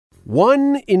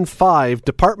1 in 5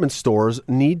 department stores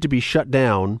need to be shut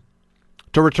down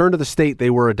to return to the state they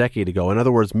were a decade ago. In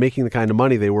other words, making the kind of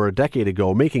money they were a decade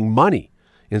ago, making money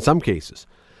in some cases.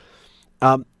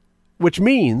 Which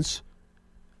means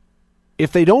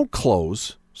if they don't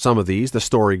close some of these, the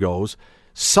story goes,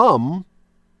 some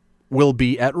will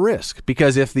be at risk.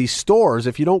 Because if these stores,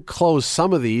 if you don't close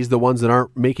some of these, the ones that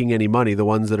aren't making any money, the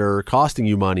ones that are costing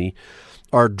you money,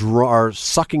 are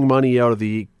sucking money out of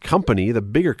the company, the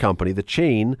bigger company, the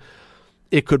chain,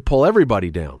 it could pull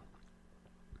everybody down.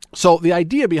 So the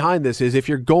idea behind this is if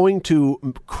you're going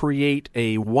to create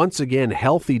a, once again,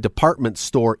 healthy department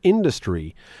store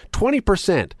industry,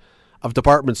 20% of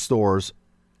department stores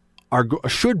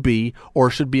should be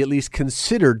at least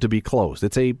considered to be closed.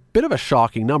 It's a bit of a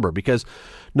shocking number because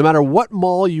no matter what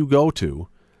mall you go to,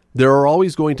 there are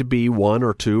always going to be 1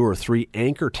 or 2 or 3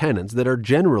 anchor tenants that are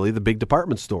generally the big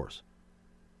department stores.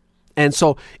 And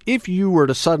so if you were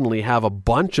to suddenly have a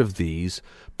bunch of these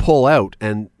pull out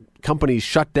and companies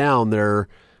shut down their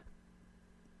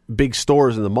big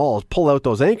stores in the malls, pull out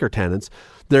those anchor tenants,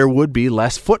 there would be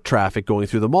less foot traffic going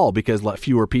through the mall because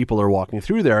fewer people are walking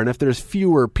through there. And if there's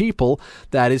fewer people,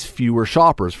 that is fewer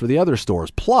shoppers for the other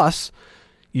stores. Plus,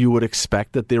 you would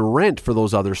expect that the rent for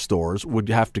those other stores would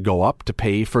have to go up to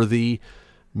pay for the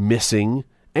missing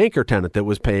anchor tenant that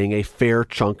was paying a fair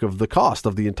chunk of the cost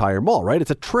of the entire mall, right?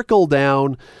 It's a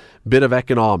trickle-down bit of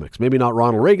economics. Maybe not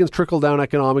Ronald Reagan's trickle-down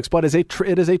economics, but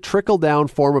it is a trickle-down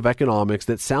form of economics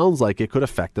that sounds like it could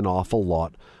affect an awful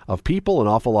lot of people, an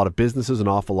awful lot of businesses, an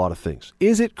awful lot of things.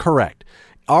 Is it correct?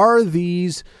 Are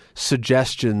these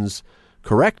suggestions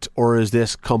correct, or is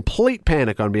this complete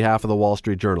panic on behalf of the Wall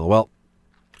Street Journal? Well,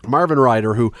 Marvin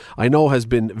Ryder, who I know has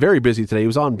been very busy today, he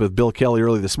was on with Bill Kelly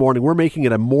early this morning. We're making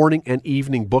it a morning and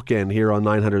evening bookend here on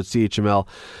 900 CHML.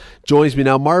 Joins me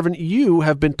now. Marvin, you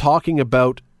have been talking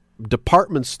about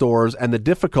department stores and the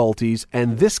difficulties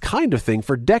and this kind of thing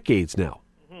for decades now.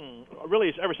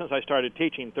 Really, ever since I started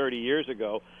teaching 30 years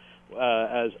ago,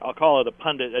 as I'll call it a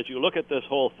pundit, as you look at this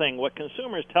whole thing, what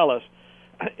consumers tell us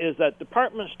is that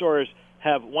department stores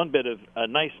have one bit of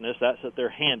niceness, that's that they're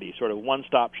handy, sort of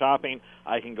one-stop shopping.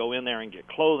 I can go in there and get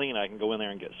clothing, I can go in there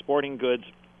and get sporting goods,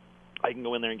 I can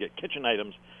go in there and get kitchen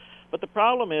items. But the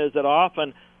problem is that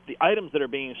often the items that are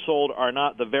being sold are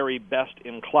not the very best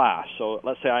in class. So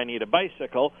let's say I need a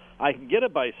bicycle, I can get a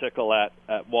bicycle at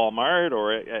Walmart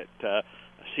or at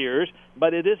Sears,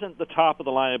 but it isn't the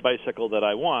top-of-the-line bicycle that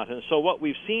I want. And so what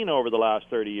we've seen over the last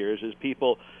 30 years is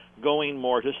people going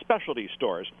more to specialty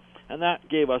stores. And that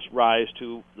gave us rise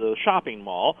to the shopping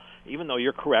mall. Even though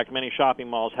you're correct, many shopping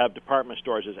malls have department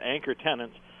stores as anchor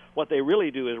tenants. What they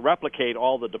really do is replicate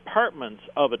all the departments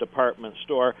of a department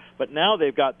store, but now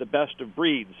they've got the best of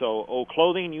breed. So,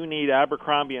 clothing, you need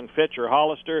Abercrombie & Fitch or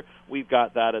Hollister, we've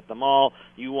got that at the mall.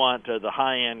 You want the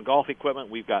high-end golf equipment,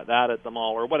 we've got that at the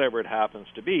mall, or whatever it happens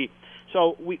to be.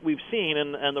 So we've seen,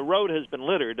 and the road has been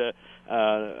littered.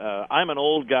 I'm an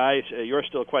old guy. You're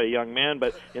still quite a young man,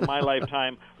 but in my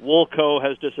lifetime, Woolco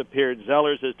has disappeared.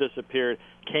 Zellers has disappeared.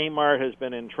 Kmart has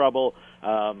been in trouble.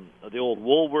 The old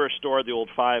Woolworth store, the old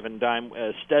Five and Dime,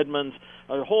 Stedman's,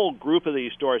 a whole group of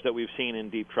these stores that we've seen in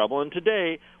deep trouble. And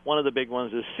today, one of the big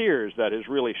ones is Sears that is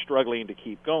really struggling to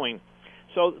keep going.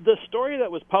 So the story that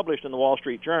was published in the Wall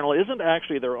Street Journal isn't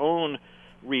actually their own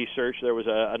research. There was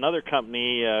another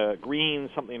company, Green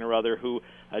something or other, who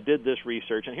did this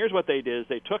research. And here's what they did. Is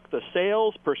they took the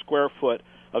sales per square foot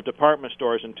of department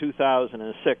stores in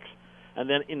 2006, and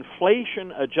then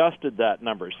inflation adjusted that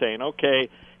number, saying, okay,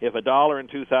 if $1 in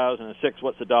 2006,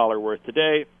 what's $1 worth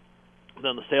today?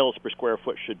 Then the sales per square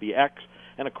foot should be X.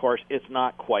 And, of course, it's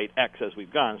not quite X as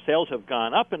we've gone. Sales have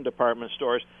gone up in department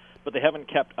stores, but they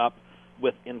haven't kept up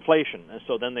with inflation. And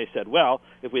so then they said, well,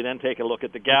 if we then take a look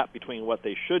at the gap between what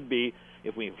they should be,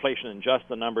 if we inflation adjust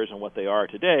the numbers and what they are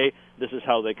today, this is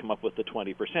how they come up with the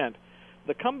 20%.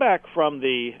 The comeback from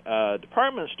the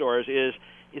department stores is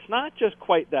it's not just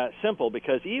quite that simple,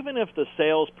 because even if the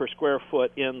sales per square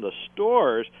foot in the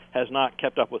stores has not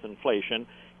kept up with inflation,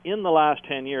 in the last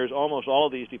 10 years, almost all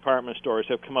of these department stores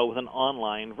have come out with an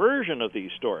online version of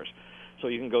these stores. So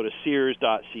you can go to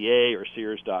Sears.ca or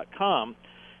Sears.com,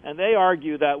 and they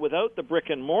argue that without the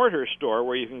brick-and-mortar store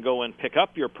where you can go and pick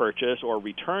up your purchase or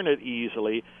return it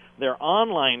easily, their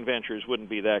online ventures wouldn't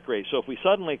be that great. So if we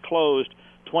suddenly closed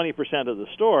 20% of the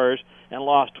stores and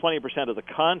lost 20% of the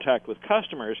contact with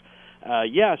customers,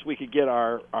 yes, we could get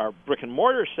our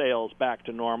brick-and-mortar sales back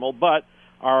to normal, but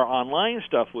our online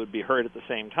stuff would be hurt at the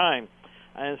same time.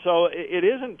 And so it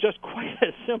isn't just quite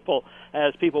as simple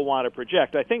as people want to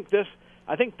project. I think this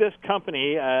I think this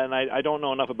company, and I don't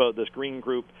know enough about this green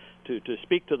group to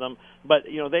speak to them, but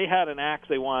they had an axe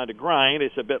they wanted to grind.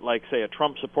 It's a bit like, say, a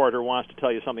Trump supporter wants to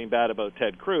tell you something bad about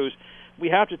Ted Cruz. We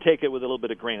have to take it with a little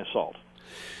bit of grain of salt.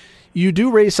 You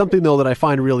do raise something, though, that I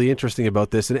find really interesting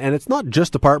about this, and it's not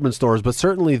just department stores, but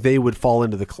certainly they would fall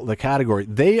into the category.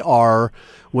 They are,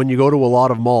 when you go to a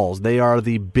lot of malls, they are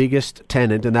the biggest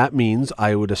tenant, and that means,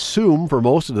 I would assume, for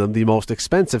most of them, the most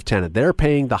expensive tenant. They're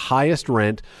paying the highest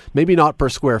rent, maybe not per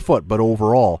square foot, but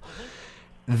overall.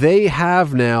 They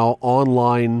have now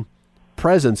online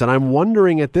presence, and I'm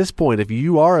wondering at this point, if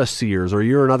you are a Sears or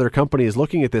you're another company is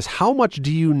looking at this, how much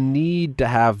do you need to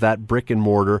have that brick and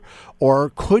mortar,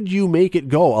 or could you make it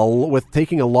go with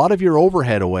taking a lot of your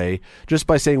overhead away just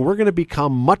by saying we're going to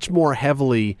become much more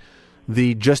heavily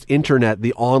the just internet,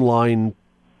 the online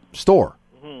store?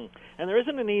 Mm-hmm. And there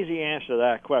isn't an easy answer to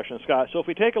that question, Scott. So if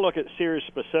we take a look at Sears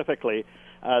specifically,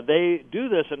 they do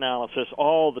this analysis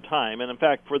all the time, and in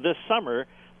fact, for this summer,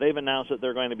 they've announced that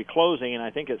they're going to be closing, and I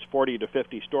think it's 40 to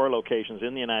 50 store locations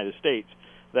in the United States,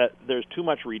 that there's too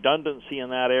much redundancy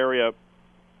in that area.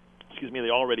 They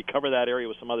already cover that area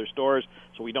with some other stores,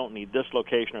 so we don't need this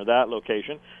location or that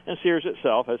location. And Sears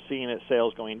itself has seen its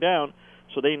sales going down,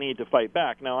 so they need to fight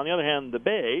back. Now, on the other hand, the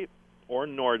Bay or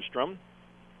Nordstrom,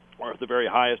 or at the very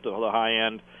highest of the high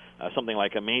end, something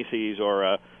like a Macy's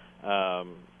or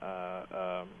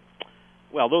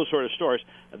those sort of stores.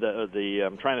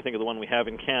 I'm trying to think of the one we have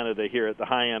in Canada here at the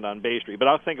high end on Bay Street, but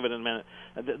I'll think of it in a minute.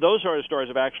 Those sort of stores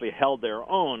have actually held their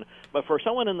own. But for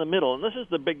someone in the middle, and this is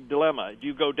the big dilemma, do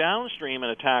you go downstream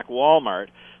and attack Walmart,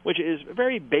 which is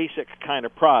very basic kind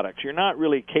of products? You're not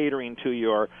really catering to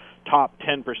your top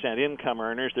 10% income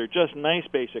earners. They're just nice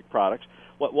basic products.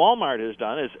 What Walmart has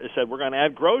done is said, we're going to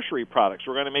add grocery products.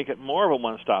 We're going to make it more of a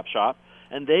one-stop shop,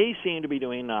 and they seem to be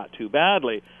doing not too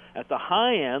badly. At the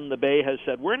high end, the Bay has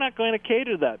said, we're not going to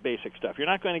cater to that basic stuff. You're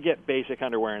not going to get basic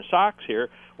underwear and socks here.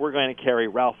 We're going to carry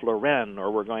Ralph Lauren,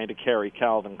 or we're going to carry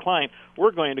Calvin Klein.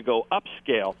 We're going to go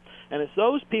upscale. And it's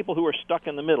those people who are stuck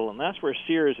in the middle, and that's where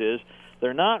Sears is.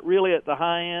 They're not really at the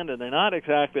high end, and they're not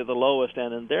exactly at the lowest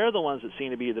end, and they're the ones that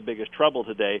seem to be the biggest trouble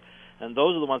today, and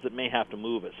those are the ones that may have to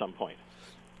move at some point.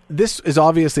 This is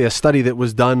obviously a study that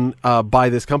was done by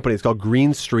this company. It's called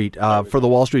Green Street for the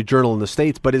Wall Street Journal in the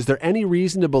States. But is there any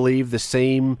reason to believe the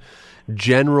same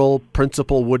general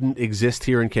principle wouldn't exist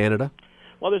here in Canada?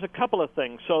 Well, there's a couple of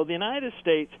things. So the United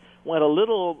States went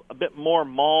a bit more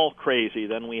mall crazy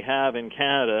than we have in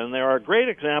Canada. And there are great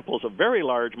examples of very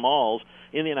large malls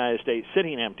in the United States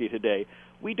sitting empty today.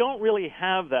 We don't really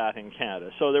have that in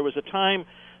Canada. So there was a time,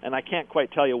 and I can't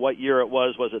quite tell you what year it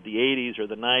was it the 80s or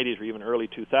the 90s or even early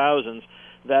 2000s,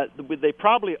 that they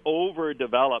probably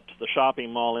overdeveloped the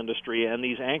shopping mall industry, and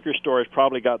these anchor stores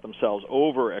probably got themselves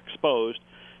overexposed.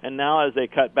 And now as they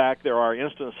cut back, there are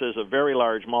instances of very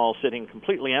large malls sitting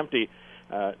completely empty.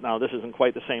 Now, this isn't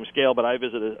quite the same scale, but I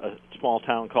visited a small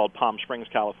town called Palm Springs,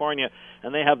 California,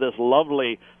 and they have this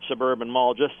lovely suburban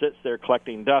mall just sits there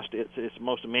collecting dust. It's the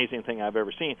most amazing thing I've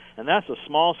ever seen, and that's a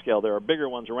small scale. There are bigger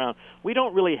ones around. We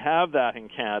don't really have that in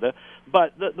Canada,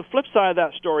 but the flip side of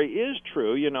that story is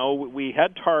true. We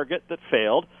had Target that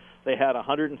failed. They had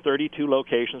 132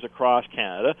 locations across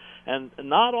Canada, and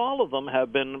not all of them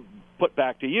have been put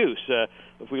back to use.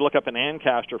 If we look up in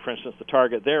Ancaster, for instance, the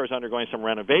Target there is undergoing some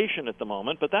renovation at the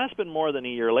moment, but that's been more than a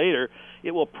year later.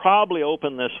 It will probably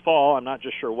open this fall. I'm not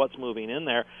just sure what's moving in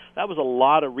there. That was a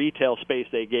lot of retail space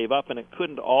they gave up, and it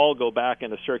couldn't all go back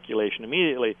into circulation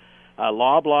immediately.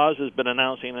 Loblaws has been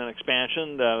announcing an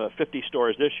expansion, 50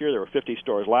 stores this year. There were 50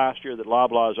 stores last year that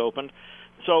Loblaws opened.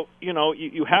 So,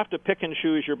 you have to pick and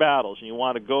choose your battles, and you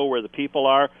want to go where the people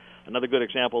are. Another good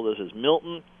example of this is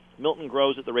Milton. Milton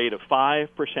grows at the rate of 5%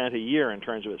 a year in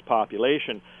terms of its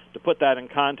population. To put that in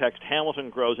context,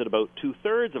 Hamilton grows at about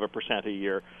 2/3% a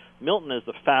year. Milton is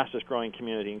the fastest growing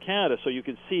community in Canada, so you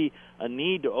could see a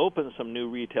need to open some new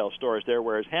retail stores there,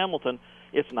 whereas Hamilton,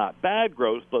 it's not bad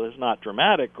growth, but it's not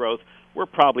dramatic growth. We're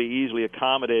probably easily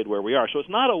accommodated where we are. So it's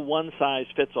not a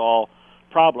one-size-fits-all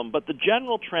problem, but the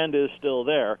general trend is still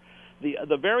there.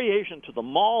 The variation to the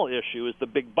mall issue is the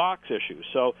big box issue.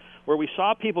 So where we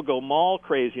saw people go mall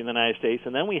crazy in the United States,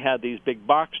 and then we had these big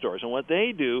box stores. And what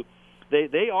they do,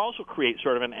 they also create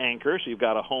sort of an anchor. So you've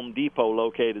got a Home Depot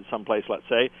located someplace, let's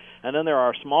say, and then there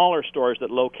are smaller stores that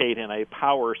locate in a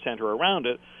power center around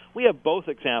it. We have both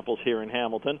examples here in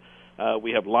Hamilton.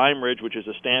 We have Lime Ridge, which is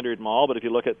a standard mall, but if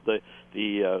you look at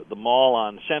the mall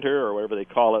on Center, or whatever they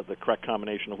call it, the correct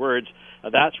combination of words,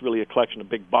 that's really a collection of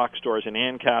big box stores. In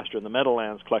Ancaster and the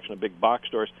Meadowlands, collection of big box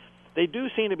stores. they do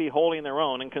seem to be holding their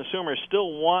own, and consumers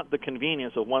still want the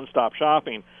convenience of one-stop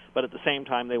shopping, but at the same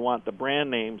time they want the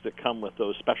brand names that come with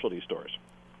those specialty stores.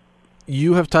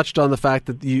 You have touched on the fact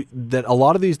that a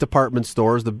lot of these department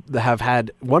stores have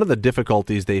had one of the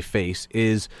difficulties they face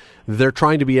is they're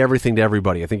trying to be everything to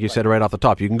everybody. I think you said it right off the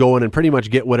top. You can go in and pretty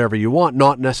much get whatever you want,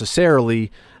 not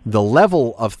necessarily the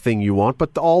level of thing you want,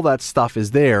 but all that stuff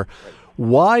is there. Right.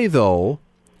 Why, though,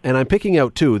 and I'm picking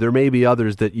out two, there may be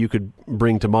others that you could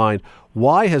bring to mind,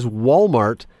 why has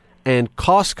Walmart and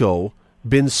Costco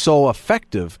been so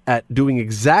effective at doing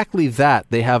exactly that?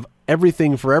 They have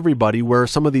everything for everybody, where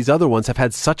some of these other ones have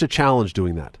had such a challenge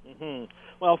doing that. Mm-hmm.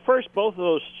 Well, first, both of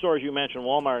those stores you mentioned,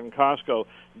 Walmart and Costco,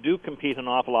 do compete an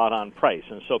awful lot on price,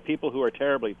 and so people who are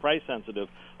terribly price sensitive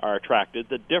are attracted.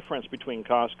 The difference between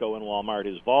Costco and Walmart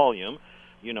is volume.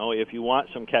 You know, if you want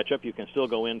some ketchup, you can still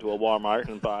go into a Walmart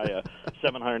and buy a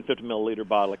 750 milliliter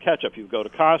bottle of ketchup. You go to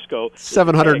Costco,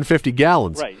 750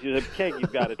 gallons. Right, the keg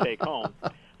you've got to take home.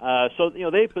 So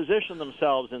they position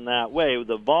themselves in that way with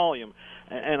the volume.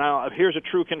 And here's a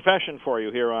true confession for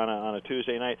you here on a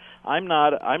Tuesday night. I'm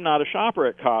not a shopper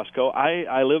at Costco.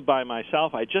 I live by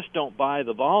myself. I just don't buy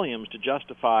the volumes to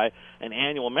justify an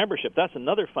annual membership. That's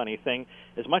another funny thing.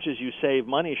 As much as you save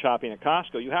money shopping at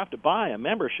Costco, you have to buy a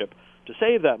membership to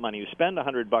save that money. You spend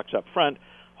 $100 up front.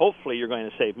 Hopefully, you're going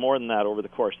to save more than that over the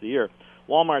course of the year.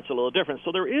 Walmart's a little different.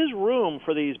 So there is room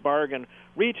for these bargain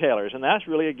retailers, and that's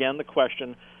really, again, the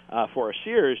question for a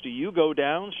Sears. Do you go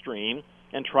downstream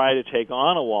and try to take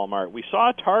on a Walmart? We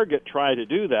saw Target try to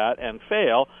do that and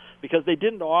fail because they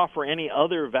didn't offer any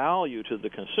other value to the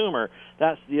consumer.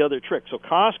 That's the other trick. So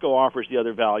Costco offers the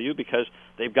other value because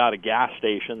they've got a gas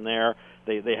station there.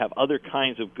 They have other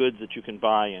kinds of goods that you can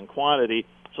buy in quantity,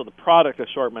 so the product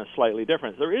assortment is slightly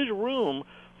different. There is room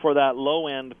for that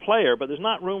low-end player, but there's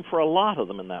not room for a lot of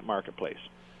them in that marketplace.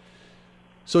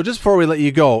 So just before we let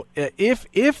you go,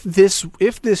 if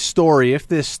this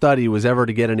study was ever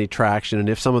to get any traction, and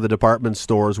if some of the department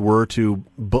stores were to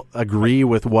agree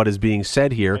with what is being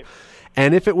said here, right,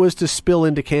 and if it was to spill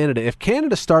into Canada, if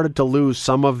Canada started to lose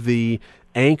some of the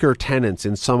anchor tenants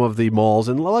in some of the malls,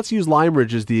 and let's use Lime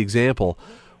Ridge as the example,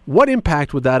 what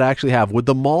impact would that actually have? Would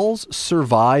the malls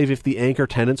survive if the anchor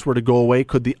tenants were to go away?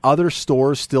 Could the other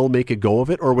stores still make a go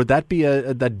of it, or would that be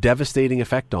a devastating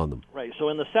effect on them? Right. So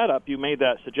in the setup, you made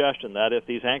that suggestion that if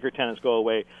these anchor tenants go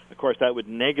away, of course, that would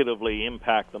negatively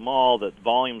impact the mall, that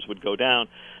volumes would go down.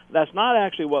 That's not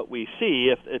actually what we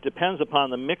see. It depends upon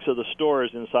the mix of the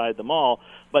stores inside the mall,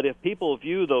 but if people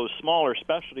view those smaller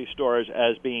specialty stores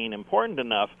as being important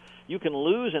enough, you can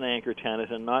lose an anchor tenant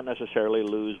and not necessarily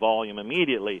lose volume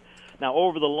immediately. Now,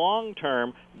 over the long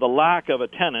term, the lack of a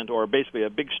tenant, or basically a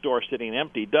big store sitting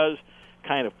empty, does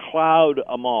kind of cloud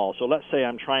a mall. So let's say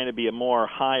I'm trying to be a more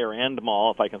higher-end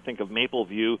mall. If I can think of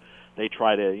Mapleview, they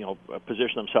try to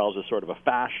position themselves as sort of a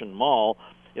fashion mall.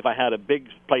 If I had a big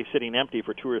place sitting empty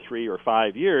for 2 or 3 or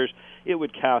 5 years, it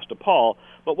would cast a pall.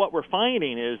 But what we're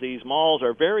finding is these malls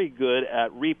are very good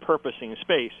at repurposing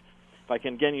space. If I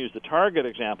can again use the Target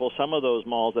example, some of those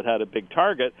malls that had a big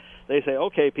Target, they say,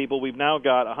 okay, people, we've now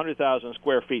got 100,000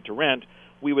 square feet to rent.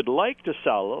 We would like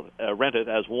to rent it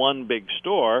as one big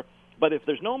store, but if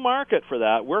there's no market for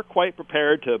that, we're quite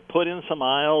prepared to put in some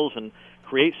aisles and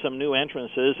create some new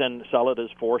entrances and sell it as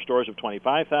 4 stores of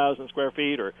 25,000 square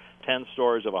feet or 10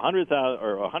 stores of 100,000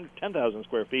 or 110,000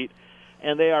 square feet.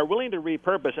 And they are willing to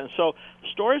repurpose. And so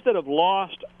stores that have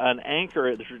lost an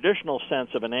anchor, the traditional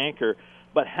sense of an anchor,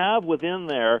 but have within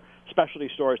their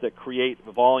specialty stores that create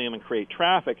volume and create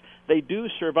traffic, they do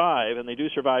survive, and they do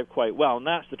survive quite well. And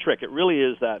that's the trick. It really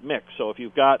is that mix. So if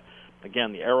you've got,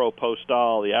 again, the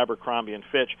Aeropostale, the Abercrombie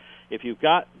 & Fitch, if you've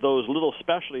got those little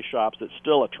specialty shops that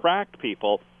still attract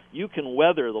people, you can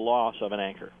weather the loss of an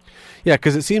anchor. Yeah,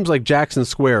 because it seems like Jackson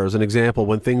Square, as an example,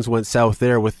 when things went south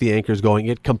there with the anchors going,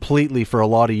 it completely, for a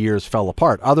lot of years, fell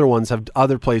apart.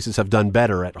 Other places have done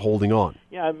better at holding on.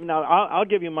 Yeah, now I'll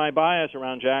give you my bias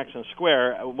around Jackson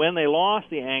Square. When they lost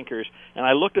the anchors, and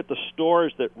I looked at the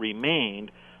stores that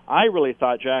remained, I really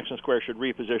thought Jackson Square should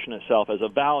reposition itself as a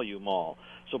value mall.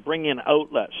 So bring in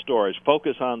outlet stores,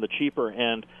 focus on the cheaper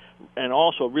end, and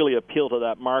also really appeal to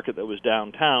that market that was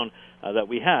downtown that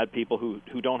we had, people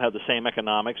who don't have the same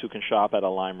economics who can shop at a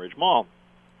Lime Ridge Mall.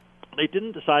 They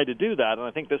didn't decide to do that, and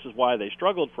I think this is why they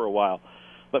struggled for a while.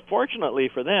 But fortunately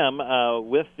for them,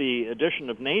 with the addition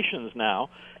of Nations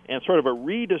now and sort of a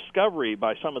rediscovery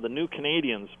by some of the new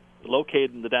Canadians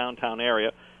located in the downtown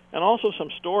area, and also some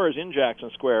stores in Jackson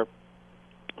Square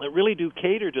that really do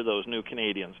cater to those new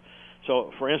Canadians.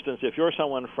 So, for instance, if you're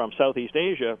someone from Southeast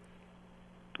Asia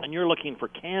and you're looking for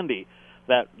candy,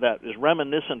 that is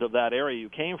reminiscent of that area you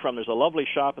came from. There's a lovely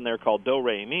shop in there called Do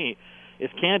Re Mi.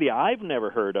 It's candy I've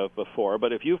never heard of before,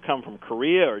 but if you've come from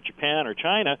Korea or Japan or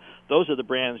China, those are the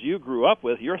brands you grew up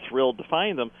with. You're thrilled to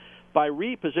find them. By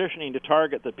repositioning to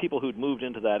target the people who'd moved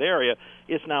into that area,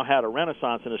 it's now had a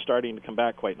renaissance and is starting to come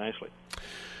back quite nicely.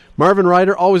 Marvin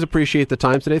Ryder, always appreciate the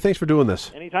time today. Thanks for doing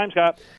this. Anytime, Scott.